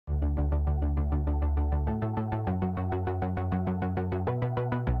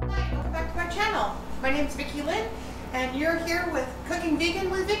channel. My name is Vicki-Lynne and you're here with Cooking Vegan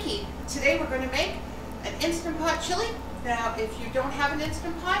with Vicki. Today we're going to make an Instant Pot chili. Now if you don't have an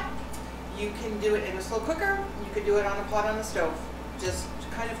Instant Pot, you can do it in a slow cooker, you can do it on a pot on the stove. Just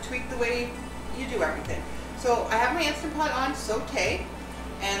kind of tweak the way you do everything. So I have my Instant Pot on Saute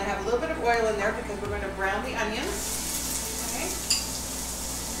and I have a little bit of oil in there because we're going to brown the onions. Okay.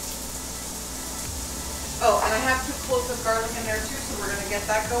 Oh, and I have 2 cloves of garlic in there too, so we're going to get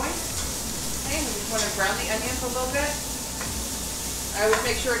that going. Okay, we just want to brown the onions a little bit. I always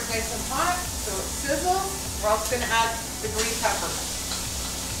make sure it's nice and hot, so it sizzles. We're also going to add the green pepper.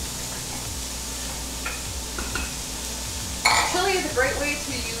 Chili is a great way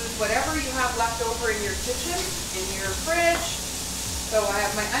to use whatever you have left over in your kitchen, in your fridge. So I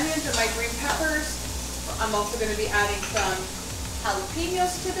have my onions and my green peppers. I'm also going to be adding some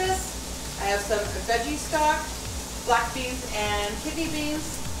jalapenos to this. I have some veggie stock, black beans and kidney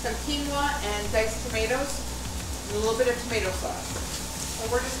beans, some quinoa and diced tomatoes, and a little bit of tomato sauce. So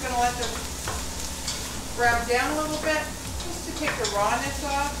we're just going to let them brown down a little bit, just to take the rawness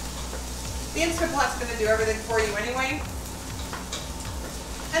off. The Instant Pot's going to do everything for you anyway.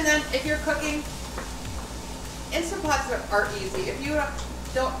 And then if you're cooking, Instant Pots are easy. If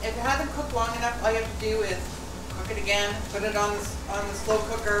it hasn't cooked long enough, all you have to do is cook it again, put it on the slow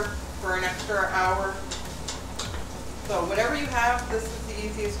cooker for an extra hour. So whatever you have, this is the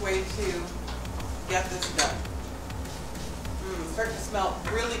easiest way to get this done. It's starting to smell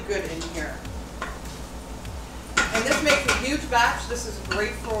really good in here. And this makes a huge batch. This is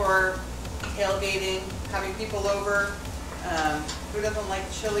great for tailgating, having people over. Who doesn't like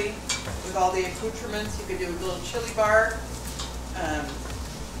chili? With all the accoutrements, you could do a little chili bar.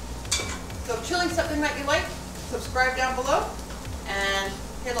 So if chili's something that you like, subscribe down below and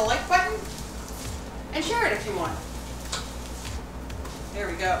hit a like button and share it if you want. There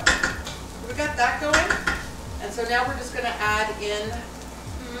we go. We got that going. And so now we're just going to add in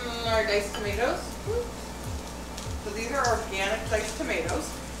our diced tomatoes. So these are organic diced tomatoes.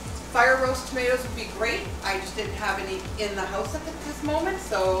 Fire roast tomatoes would be great. I just didn't have any in the house at this moment,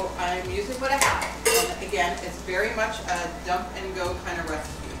 so I'm using what I have. And again, it's very much a dump and go kind of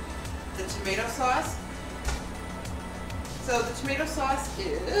recipe. The tomato sauce. So the tomato sauce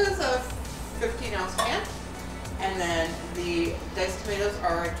is a 15-ounce can, and then the diced tomatoes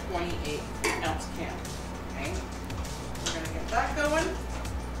are a 28-ounce can. Okay, we're going to get that going.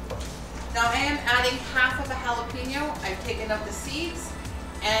 Now I am adding half of a jalapeno. I've taken out the seeds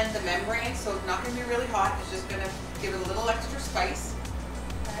and the membrane, so it's not going to be really hot. It's just going to give it a little extra spice.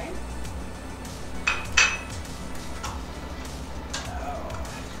 Okay.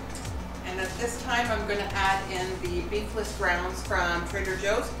 And at this time, I'm going to add in the beefless grounds from Trader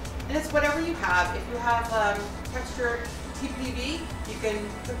Joe's, and it's whatever you have. If you have textured TPV, you can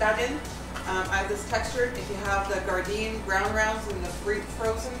put that in. I have this textured. If you have the Gardein ground rounds in the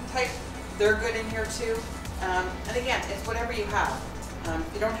frozen type, they're good in here too. And again, it's whatever you have.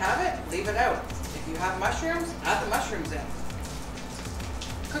 If you don't have it, leave it out. If you have mushrooms, add the mushrooms in.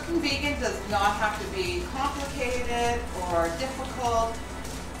 Cooking vegan does not have to be complicated or difficult.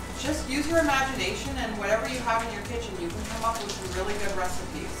 Just use your imagination, and whatever you have in your kitchen, you can come up with some really good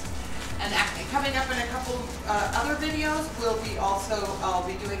recipes. And coming up in a couple other videos, I'll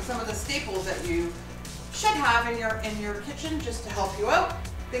be doing some of the staples that you should have in your kitchen just to help you out.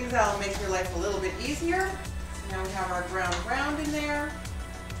 Things that'll make your life a little bit easier. Now we have our ground round in there.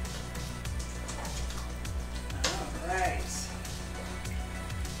 All right.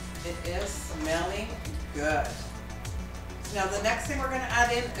 It is smelling good. Now the next thing we're going to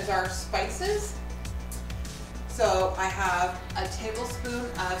add in is our spices. So I have a tablespoon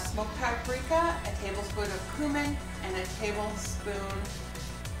of smoked paprika, a tablespoon of cumin, and a tablespoon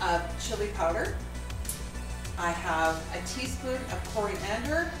of chili powder. I have a teaspoon of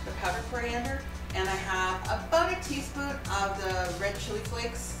coriander, the powdered coriander, and I have about a teaspoon of the red chili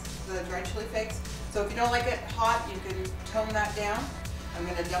flakes, the dried chili flakes. So if you don't like it hot, you can tone that down. I'm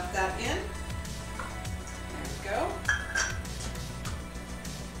going to dump that in. There we go.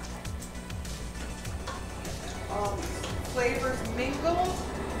 Get all these flavors mingled.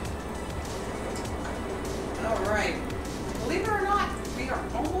 All right. Believe it or not, we are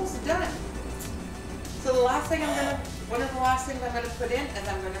almost done. So the last thing one of the last things I'm going to put in is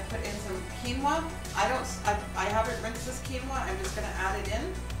I'm going to put in some quinoa. I haven't rinsed this quinoa. I'm just going to add it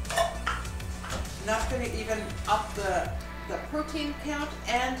in. And that's going to even up the protein count,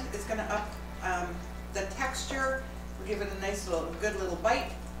 and it's going to up the texture. We'll give it a nice good little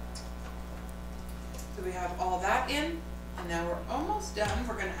bite. So we have all that in, and now we're almost done.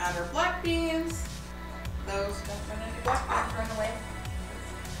 We're going to add our black beans. Those don't run any black beans, run away.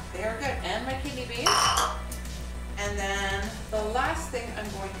 They are good. And my kidney beans. And then the last thing I'm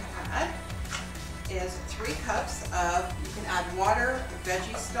going to add is 3 cups of, you can add water,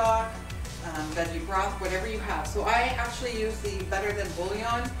 veggie stock, veggie broth, whatever you have. So I actually use the Better Than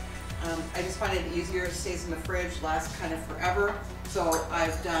Bouillon. I just find it easier, it stays in the fridge, lasts kind of forever. So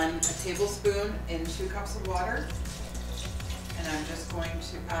I've done a tablespoon in 2 cups of water. And I'm just going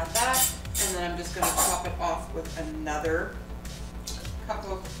to add that. And then I'm just going to top it off with another cup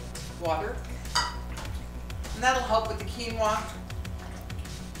of water. And that'll help with the quinoa.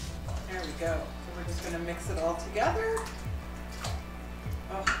 There we go. So we're just going to mix it all together.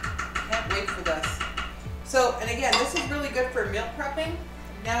 Oh, can't wait for this. So, and again, this is really good for meal prepping.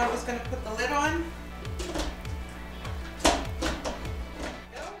 Now I'm just going to put the lid on.